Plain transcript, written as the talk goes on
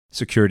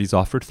Securities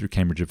offered through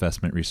Cambridge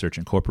Investment Research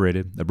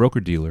Incorporated, a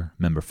broker-dealer,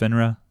 member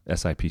FINRA,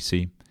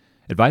 SIPC.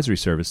 Advisory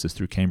services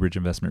through Cambridge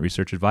Investment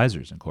Research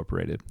Advisors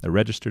Incorporated, a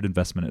registered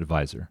investment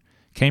advisor.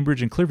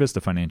 Cambridge and Clear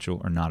Vista Financial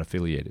are not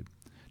affiliated.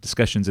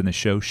 Discussions in this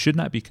show should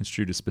not be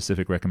construed as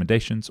specific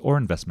recommendations or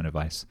investment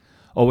advice.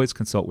 Always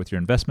consult with your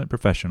investment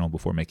professional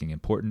before making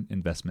important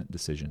investment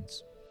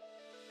decisions.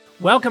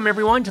 Welcome,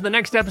 everyone, to the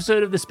next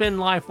episode of the Spend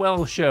Life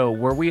Well Show,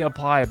 where we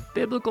apply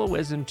biblical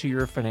wisdom to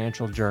your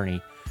financial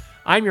journey.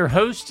 I'm your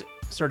host,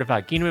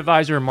 Certified Kingdom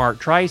Advisor Mark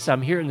Trice.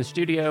 I'm here in the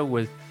studio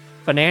with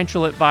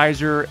financial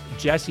advisor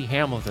Jesse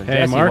Hamilton. Hey,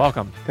 Jesse, Mark.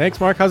 welcome. Thanks,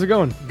 Mark. How's it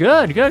going?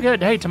 Good.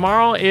 Hey,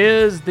 tomorrow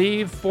is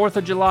the 4th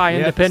of July,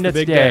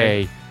 Independence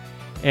Day.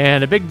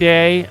 And a big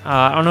day.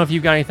 I don't know if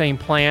you've got anything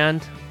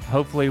planned.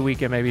 Hopefully we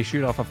can maybe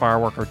shoot off a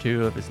firework or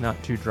two if it's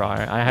not too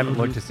dry. I haven't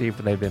looked to see if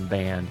they've been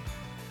banned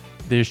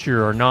this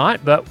year or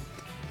not, but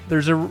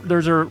there's a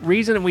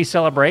reason that we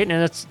celebrate,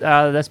 and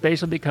that's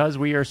basically because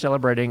we are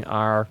celebrating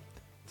our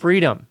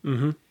freedom.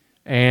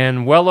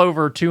 And well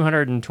over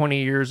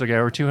 220 years ago,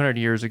 or 200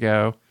 years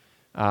ago,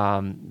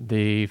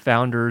 the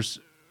founders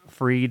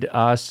freed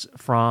us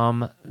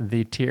from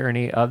the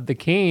tyranny of the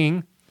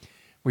king.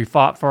 We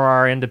fought for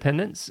our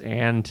independence,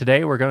 and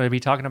today we're going to be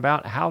talking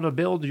about how to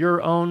build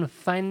your own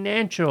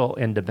financial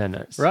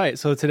independence. Right.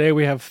 So today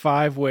we have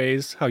 5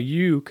 ways how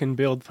you can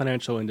build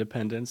financial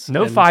independence.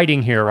 No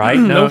fighting here, right?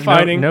 No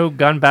fighting. No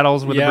gun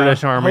battles with the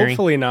British Army.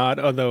 Hopefully not,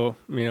 although,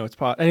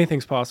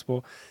 anything's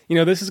possible.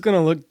 This is going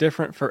to look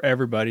different for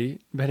everybody,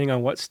 depending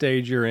on what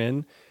stage you're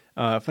in.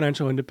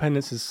 Financial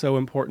independence is so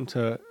important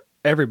to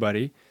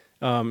everybody.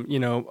 A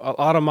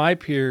lot of my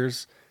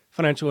peers,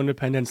 financial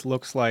independence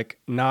looks like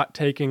not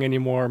taking any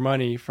more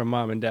money from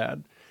mom and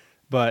dad.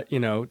 But,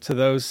 to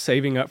those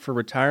saving up for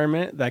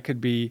retirement, that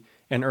could be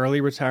an early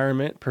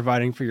retirement,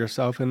 providing for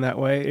yourself in that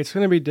way. It's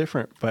going to be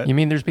different. But you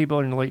mean there's people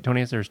in the late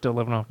 20s that are still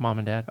living off mom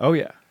and dad? Oh,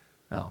 yeah.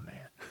 Oh,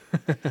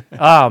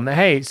 man.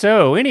 Hey,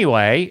 so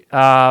anyway,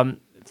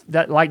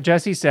 that, like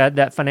Jesse said,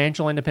 that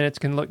financial independence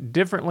can look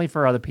differently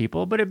for other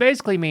people, but it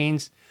basically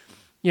means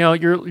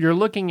you're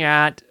looking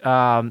at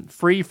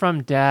free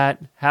from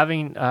debt,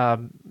 having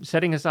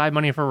setting aside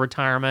money for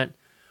retirement,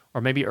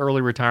 or maybe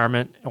early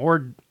retirement,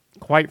 or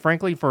quite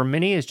frankly, for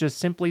many, it's just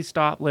simply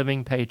stop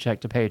living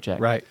paycheck to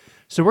paycheck. Right.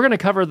 So we're going to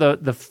cover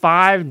the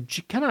 5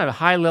 kind of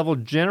high-level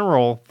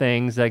general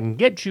things that can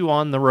get you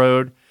on the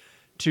road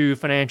to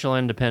financial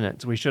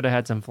independence. We should have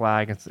had some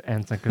flags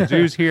and some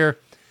kazoos here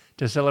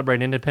to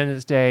celebrate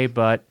Independence Day,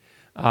 but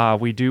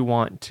we do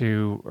want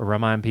to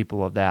remind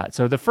people of that.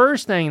 So the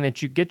first thing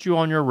that get you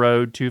on your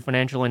road to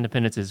financial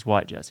independence is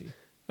what, Jesse?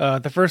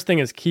 The first thing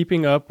is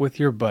keeping up with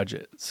your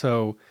budget.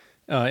 So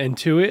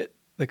Intuit,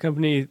 the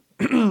company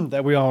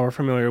that we all are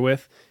familiar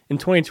with, in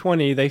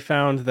 2020, they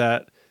found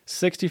that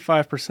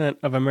 65%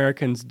 of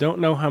Americans don't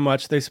know how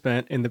much they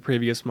spent in the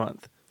previous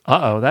month.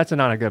 That's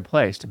not a good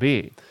place to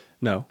be.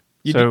 No.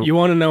 You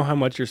want to know how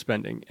much you're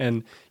spending.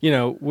 And,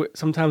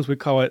 sometimes we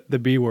call it the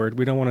B word.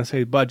 We don't want to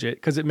say budget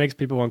because it makes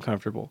people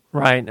uncomfortable.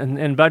 Right.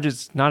 And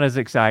budget's not as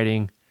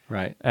exciting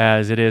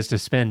as it is to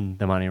spend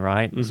the money,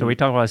 right? Mm-hmm. So we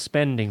talk about a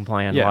spending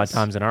plan a lot of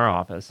times in our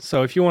office.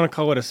 So if you want to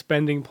call it a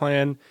spending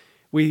plan,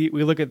 we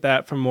look at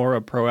that from more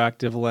a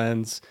proactive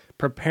lens,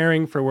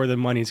 preparing for where the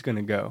money's going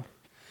to go.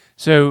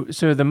 So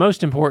the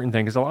most important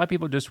thing is a lot of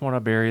people just want to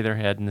bury their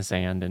head in the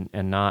sand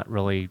and not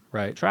really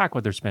track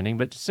what they're spending,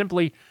 but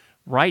simply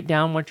write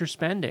down what you're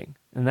spending.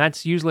 And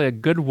that's usually a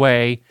good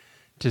way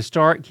to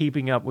start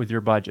keeping up with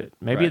your budget.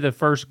 Maybe the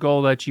first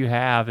goal that you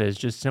have is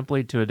just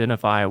simply to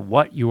identify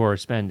what you are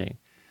spending.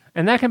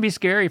 And that can be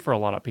scary for a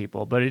lot of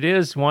people, but it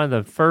is one of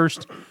the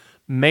first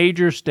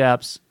major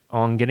steps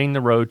on getting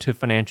the road to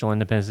financial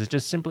independence, is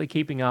just simply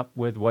keeping up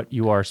with what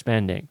you are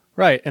spending.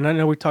 Right. And I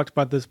know we talked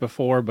about this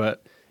before,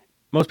 but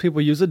most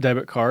people use a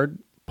debit card.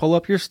 Pull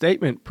up your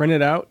statement, print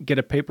it out, get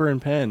a paper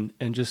and pen,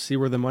 and just see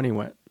where the money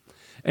went.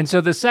 And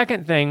so the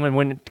second thing,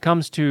 when it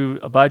comes to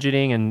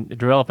budgeting and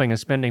developing a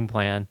spending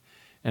plan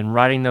and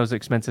writing those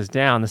expenses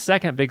down, the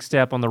second big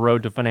step on the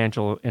road to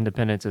financial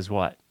independence is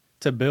what?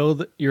 To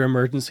build your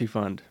emergency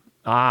fund.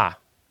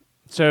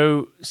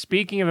 So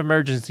speaking of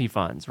emergency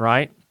funds,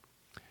 right?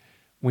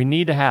 We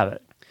need to have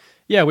it.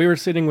 Yeah, we were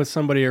sitting with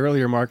somebody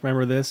earlier, Mark,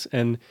 remember this?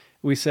 And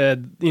we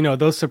said,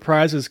 those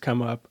surprises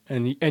come up,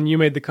 and you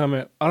made the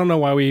comment, I don't know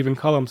why we even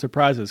call them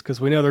surprises,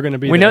 because we know they're going to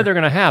be there. We know they're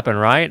going to happen,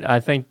 right?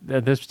 I think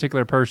that this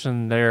particular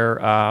person, their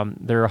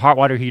hot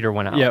water heater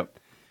went out. Yep.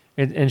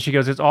 And she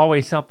goes, it's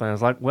always something. I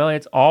was like, well,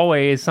 it's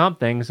always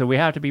something, so we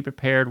have to be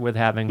prepared with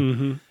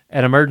having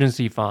an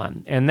emergency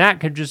fund. And that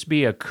could just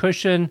be a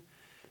cushion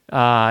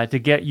to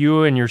get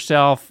you and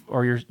yourself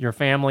or your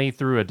family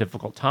through a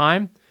difficult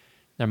time.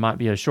 There might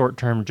be a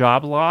short-term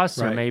job loss,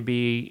 or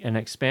maybe an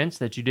expense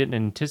that you didn't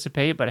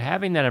anticipate, but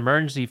having that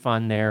emergency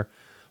fund there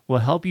will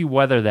help you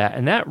weather that.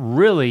 And that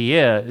really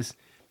is,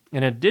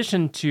 in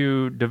addition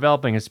to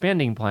developing a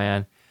spending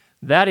plan,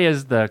 that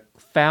is the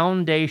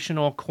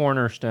foundational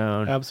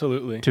cornerstone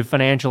Absolutely. to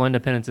financial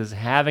independence, is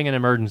having an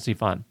emergency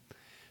fund.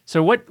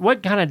 So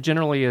what kind of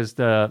generally is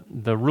the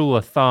rule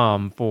of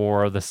thumb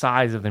for the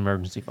size of the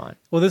emergency fund?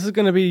 Well, this is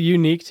going to be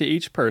unique to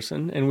each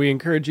person, and we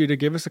encourage you to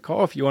give us a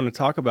call if you want to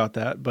talk about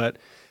that. But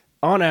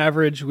on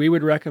average, we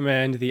would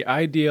recommend the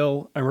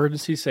ideal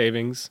emergency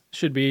savings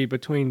should be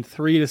between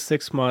 3 to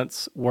 6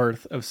 months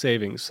worth of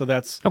savings. So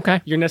that's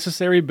your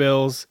necessary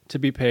bills to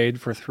be paid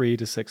for 3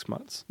 to 6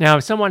 months. Now,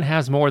 if someone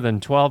has more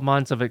than 12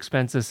 months of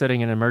expenses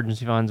sitting in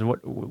emergency funds,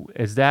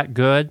 is that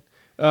good?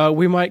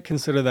 We might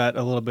consider that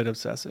a little bit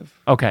excessive.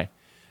 Okay.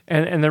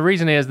 And the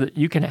reason is that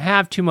you can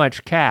have too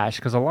much cash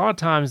because a lot of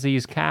times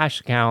these cash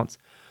accounts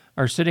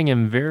are sitting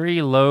in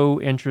very low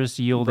interest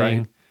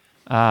yielding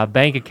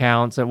bank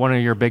accounts at one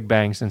of your big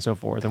banks and so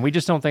forth. And we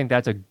just don't think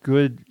that's a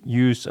good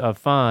use of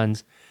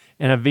funds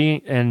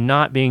and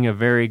not being a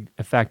very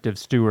effective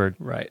steward.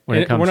 Right. When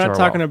it comes we're to not our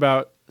talking wealth.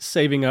 about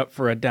saving up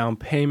for a down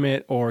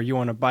payment or you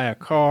want to buy a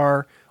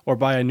car or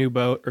buy a new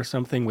boat or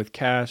something with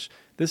cash.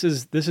 This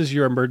is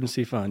your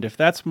emergency fund. If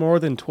that's more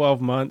than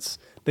 12 months,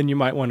 then you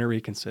might want to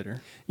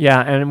reconsider. Yeah,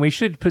 and we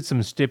should put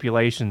some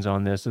stipulations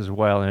on this as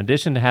well. In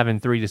addition to having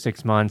 3 to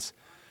 6 months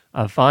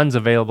of funds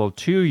available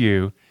to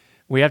you,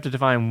 we have to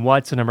define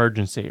what's an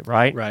emergency,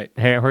 right? Right.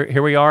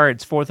 Here we are.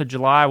 It's 4th of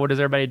July. What does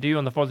everybody do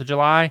on the 4th of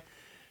July?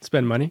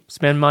 Spend money.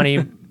 Spend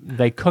money.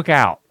 They cook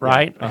out,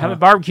 right? Yeah, Have a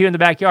barbecue in the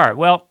backyard.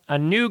 Well, a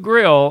new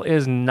grill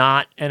is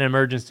not an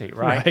emergency,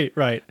 right?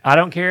 Right. I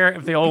don't care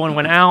if the old one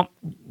went out.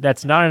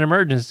 That's not an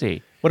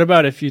emergency. What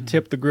about if you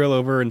tip the grill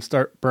over and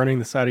start burning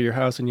the side of your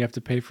house and you have to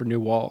pay for a new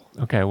wall?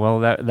 Okay, well,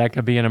 that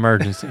could be an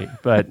emergency,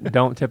 but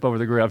don't tip over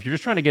the grill. If you're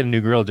just trying to get a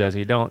new grill,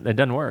 Jesse, it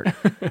doesn't work.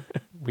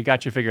 We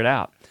got you figured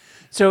out.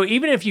 So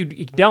even if you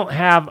don't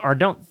have or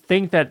don't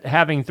think that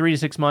having 3 to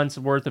 6 months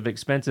worth of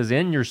expenses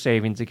in your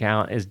savings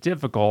account is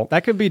difficult.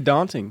 That could be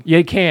daunting.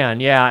 You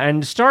can, yeah.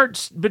 And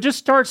just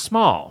start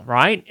small,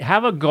 right?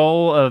 Have a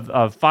goal of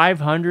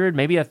 $500,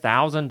 maybe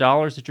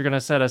 $1,000 that you're going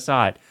to set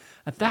aside.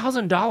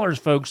 $1,000,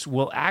 folks,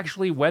 will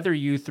actually weather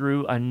you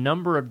through a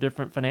number of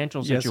different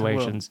financial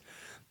situations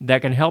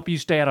that can help you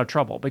stay out of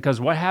trouble.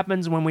 Because what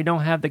happens when we don't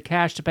have the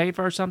cash to pay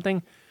for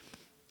something?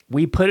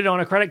 We put it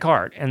on a credit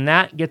card, and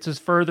that gets us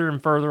further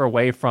and further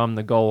away from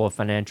the goal of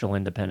financial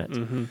independence.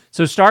 Mm-hmm.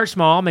 So start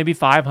small, maybe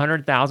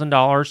 $500,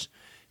 $1,000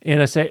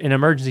 in an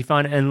emergency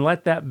fund, and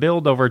let that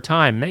build over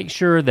time. Make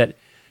sure that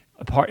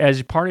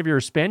as part of your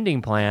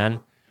spending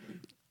plan,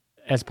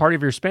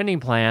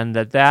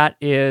 that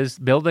is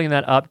building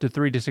that up to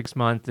 3 to 6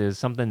 months is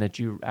something that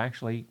you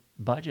actually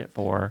budget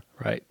for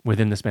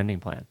within the spending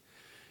plan.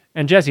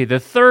 And Jesse, the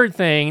third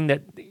thing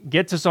that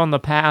gets us on the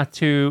path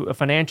to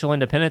financial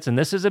independence, and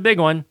this is a big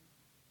one,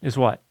 is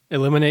what?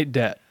 Eliminate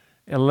debt.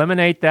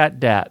 Eliminate that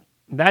debt.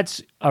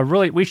 That's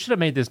we should have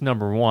made this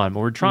number one, but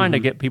we're trying to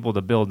get people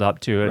to build up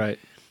to it. Right.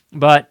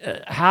 But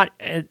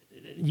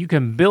you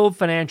can build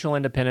financial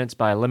independence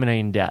by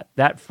eliminating debt.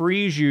 That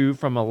frees you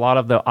from a lot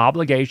of the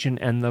obligation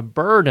and the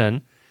burden.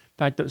 In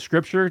fact, the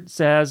Scripture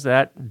says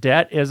that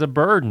debt is a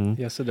burden.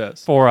 Yes, it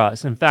does. For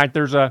us. In fact,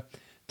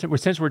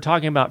 since we're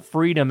talking about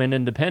freedom and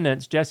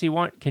independence, Jesse,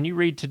 can you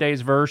read today's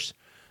verse?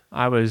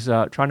 I was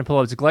trying to pull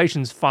up. It's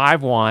Galatians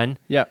 5:1.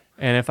 Yeah.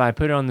 And if I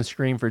put it on the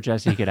screen for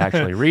Jesse, he could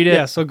actually read it.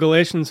 Yeah, so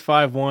Galatians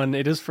 5:1,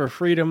 it is for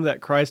freedom that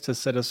Christ has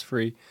set us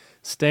free.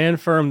 Stand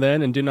firm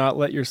then, and do not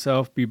let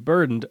yourself be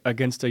burdened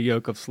against a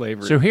yoke of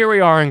slavery. So here we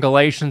are in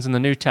Galatians in the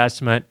New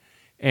Testament,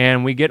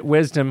 and we get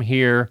wisdom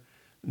here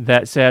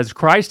that says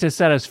Christ has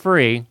set us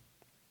free.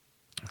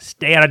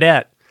 Stay out of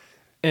debt.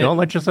 Don't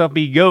let yourself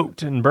be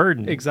yoked and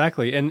burdened.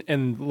 Exactly.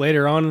 And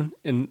later on,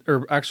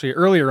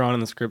 earlier on in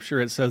the Scripture,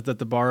 it says that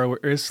the borrower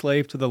is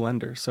slave to the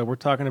lender. So we're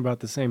talking about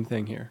the same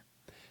thing here.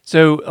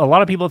 So a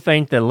lot of people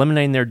think that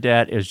eliminating their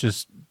debt is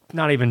just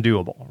not even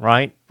doable,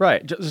 right?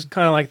 Right. Just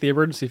kind of like the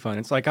emergency fund.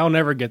 It's like, I'll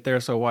never get there,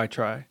 so why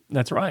try?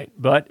 That's right.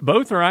 But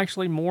both are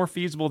actually more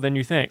feasible than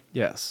you think.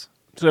 Yes.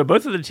 So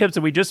both of the tips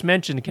that we just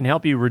mentioned can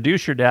help you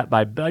reduce your debt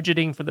by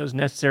budgeting for those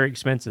necessary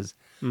expenses,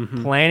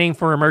 planning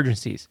for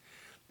emergencies.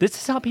 This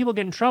is how people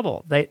get in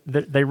trouble.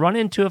 They run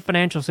into a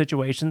financial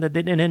situation that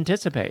they didn't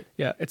anticipate.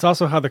 Yeah, it's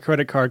also how the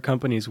credit card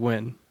companies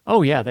win.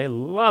 Oh, yeah, they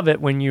love it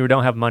when you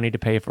don't have money to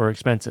pay for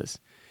expenses.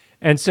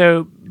 And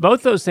so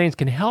both those things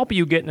can help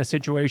you get in a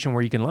situation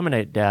where you can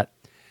eliminate debt,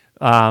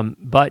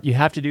 but you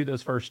have to do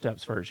those first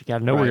steps first. You got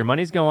to know where your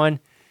money's going.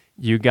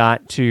 You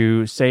got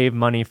to save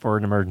money for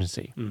an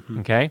emergency,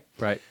 okay?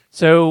 Right.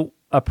 So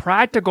a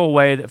practical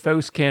way that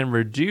folks can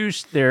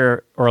reduce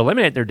or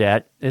eliminate their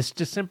debt is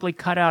to simply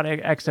cut out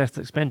excess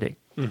spending.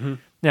 Mm-hmm.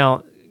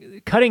 Now,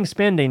 cutting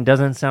spending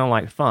doesn't sound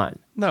like fun.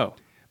 No.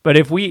 But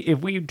if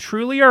we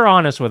truly are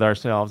honest with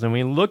ourselves and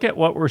we look at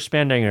what we're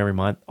spending every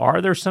month, are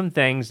there some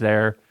things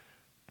there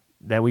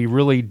that we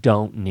really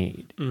don't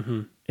need?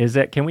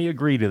 Mm-hmm. Can we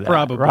agree to that?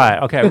 Probably.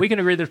 Right. Okay. We can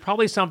agree there's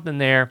probably something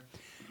there.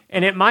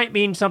 And it might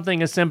mean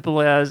something as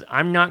simple as,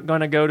 I'm not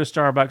going to go to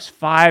Starbucks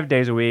 5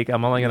 days a week.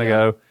 I'm only going to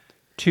go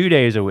 2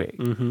 days a week.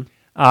 Mm-hmm.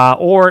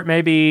 Or it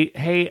may be,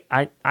 hey,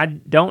 I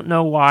don't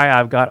know why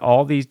I've got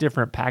all these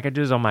different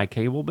packages on my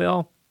cable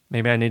bill.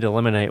 Maybe I need to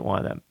eliminate one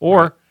of them.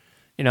 Or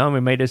And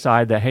we may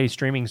decide that, hey,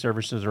 streaming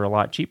services are a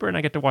lot cheaper and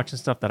I get to watch the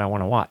stuff that I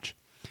want to watch.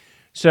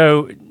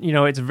 So,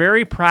 it's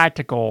very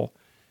practical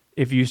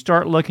if you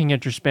start looking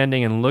at your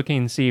spending and looking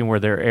and seeing where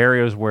there are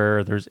areas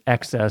where there's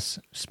excess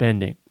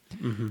spending.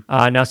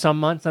 Now, some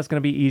months that's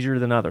going to be easier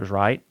than others,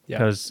 right? Yeah.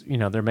 Because,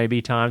 there may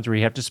be times where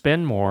you have to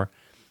spend more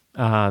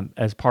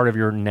as part of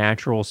your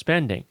natural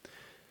spending.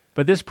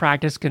 But this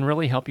practice can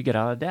really help you get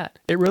out of debt.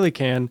 It really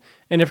can.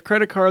 And if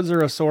credit cards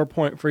are a sore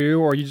point for you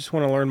or you just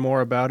want to learn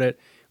more about it,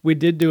 we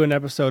did do an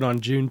episode on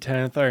June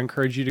 10th. I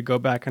encourage you to go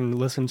back and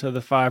listen to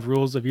the 5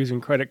 rules of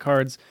using credit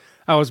cards.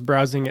 I was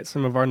browsing at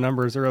some of our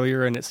numbers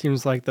earlier, and it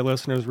seems like the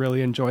listeners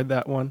really enjoyed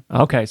that one.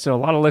 Okay, so a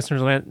lot of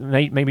listeners,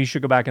 maybe you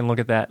should go back and look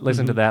at that,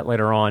 listen to that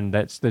later on.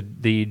 That's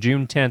the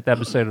June 10th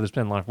episode of the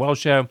Spend Life Well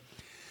Show.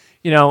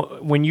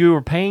 When you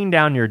are paying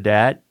down your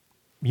debt,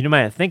 you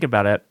might not think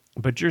about it,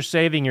 but you're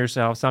saving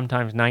yourself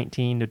sometimes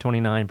 19 to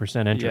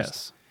 29% interest.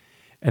 Yes.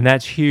 And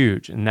that's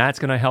huge, and that's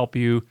going to help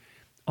you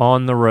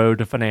on the road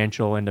to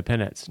financial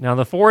independence. Now,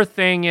 the fourth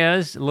thing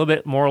is a little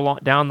bit more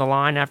down the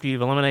line after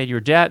you've eliminated your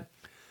debt,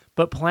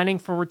 but planning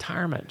for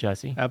retirement,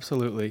 Jesse.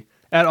 Absolutely.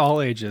 At all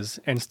ages,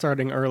 and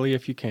starting early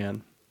if you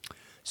can.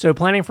 So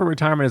planning for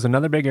retirement is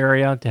another big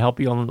area to help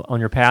you on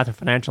your path to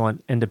financial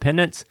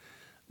independence.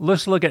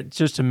 Let's look at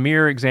just a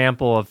mere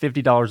example of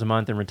 $50 a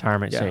month in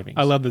retirement savings.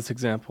 I love this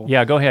example.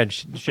 Yeah, go ahead.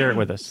 Share it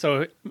with us.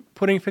 So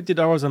putting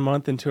 $50 a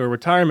month into a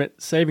retirement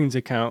savings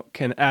account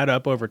can add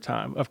up over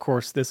time. Of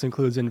course, this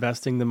includes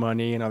investing the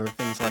money and other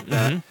things like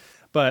that.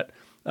 But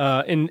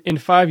in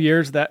 5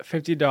 years, that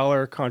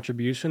 $50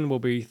 contribution will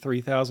be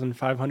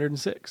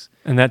 $3,506.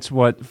 And that's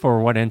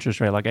for what interest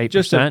rate? Like 8%?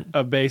 Just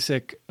a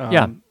basic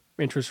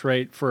interest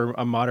rate for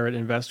a moderate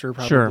investor,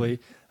 probably. Sure.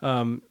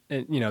 And,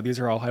 these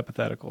are all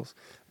hypotheticals.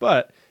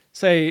 But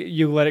say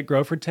you let it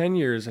grow for 10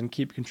 years and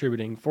keep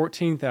contributing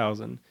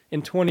 $14,000.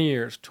 In 20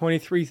 years,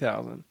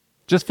 $23,000.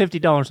 Just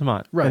 $50 a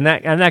month. Right. And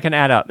that can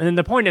add up. And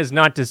the point is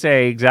not to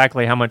say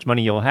exactly how much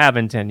money you'll have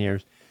in 10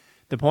 years.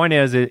 The point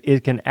is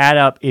it can add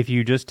up if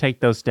you just take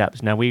those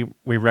steps. Now, we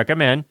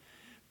recommend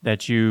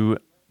that you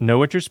know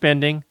what you're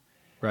spending,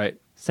 right?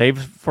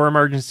 Save for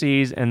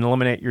emergencies, and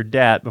eliminate your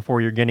debt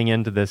before you're getting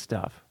into this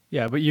stuff.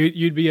 Yeah, but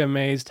you'd be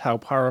amazed how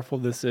powerful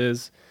this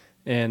is.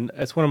 And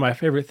it's one of my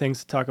favorite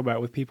things to talk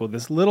about with people.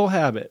 This little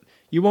habit,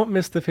 you won't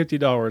miss the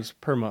 $50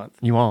 per month.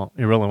 You won't.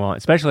 You really won't.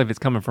 Especially if it's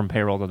coming from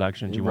payroll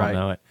deductions. You won't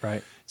know it.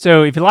 Right.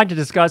 So if you'd like to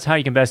discuss how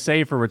you can best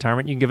save for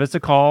retirement, you can give us a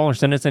call or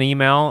send us an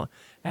email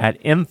at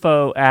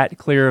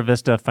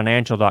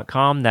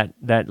info@clearvistafinancial.com.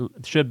 That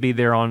should be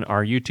there on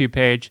our YouTube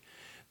page.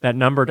 That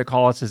number to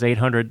call us is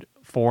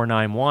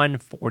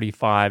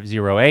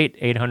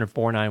 800-491-4508,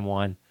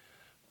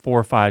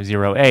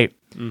 800-491-4508.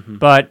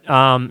 But,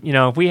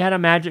 if we had a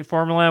magic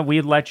formula,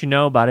 we'd let you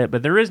know about it.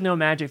 But there is no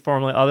magic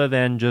formula other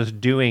than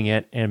just doing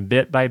it and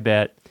bit by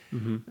bit,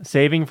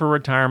 saving for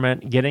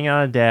retirement, getting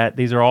out of debt.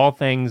 These are all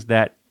things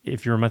that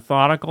if you're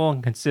methodical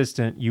and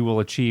consistent, you will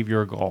achieve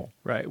your goal.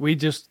 Right. We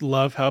just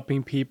love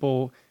helping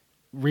people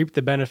reap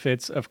the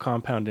benefits of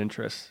compound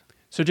interest.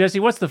 So,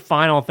 Jesse, what's the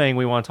final thing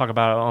we want to talk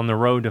about on the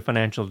road to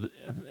financial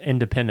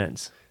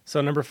independence?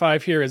 So, number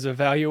 5 here is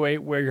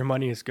evaluate where your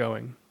money is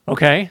going.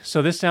 Okay,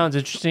 so this sounds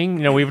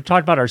interesting. We've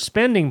talked about our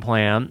spending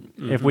plan.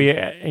 If we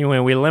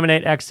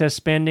eliminate excess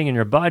spending in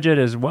your budget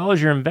as well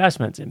as your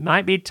investments, it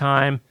might be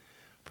time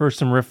for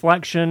some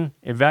reflection,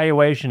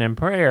 evaluation, and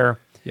prayer.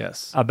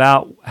 Yes.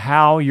 About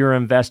how you're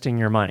investing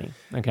your money,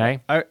 okay?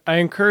 I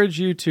encourage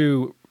you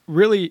to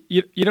really,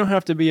 you don't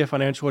have to be a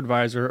financial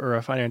advisor or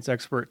a finance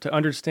expert to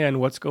understand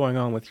what's going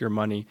on with your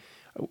money.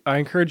 I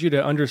encourage you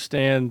to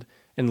understand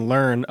and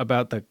learn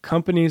about the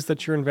companies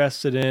that you're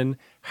invested in,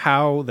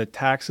 how the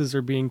taxes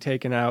are being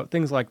taken out,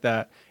 things like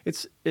that.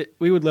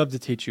 We would love to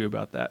teach you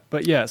about that.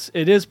 But yes,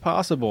 it is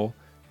possible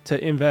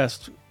to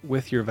invest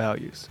with your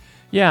values.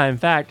 Yeah, in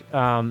fact,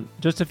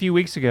 just a few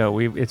weeks ago,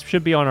 it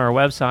should be on our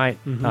website.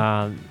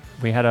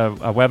 We had a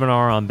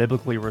webinar on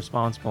biblically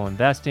responsible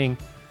investing.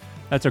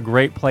 That's a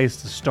great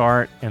place to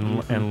start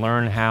and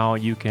learn how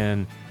you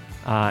can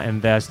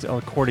invest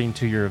according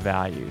to your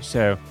values.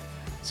 So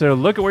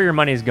look at where your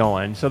money is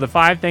going. So the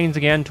 5 things,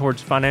 again,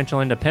 towards financial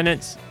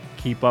independence: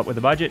 keep up with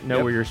the budget,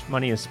 know where your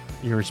money is,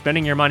 you're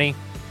spending your money,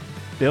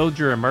 build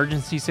your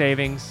emergency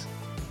savings,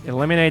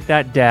 eliminate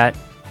that debt,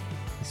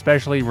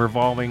 especially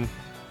revolving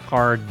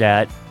card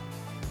debt,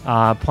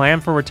 plan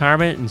for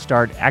retirement and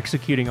start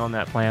executing on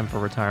that plan for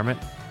retirement,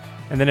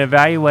 and then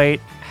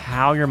evaluate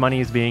how your money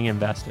is being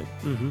invested.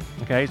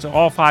 Okay, so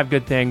all 5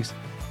 good things.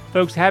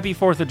 Folks, happy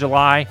 4th of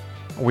July.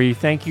 We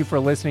thank you for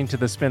listening to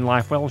the Spend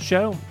Life Well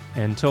Show.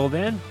 Until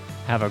then,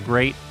 have a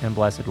great and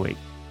blessed week.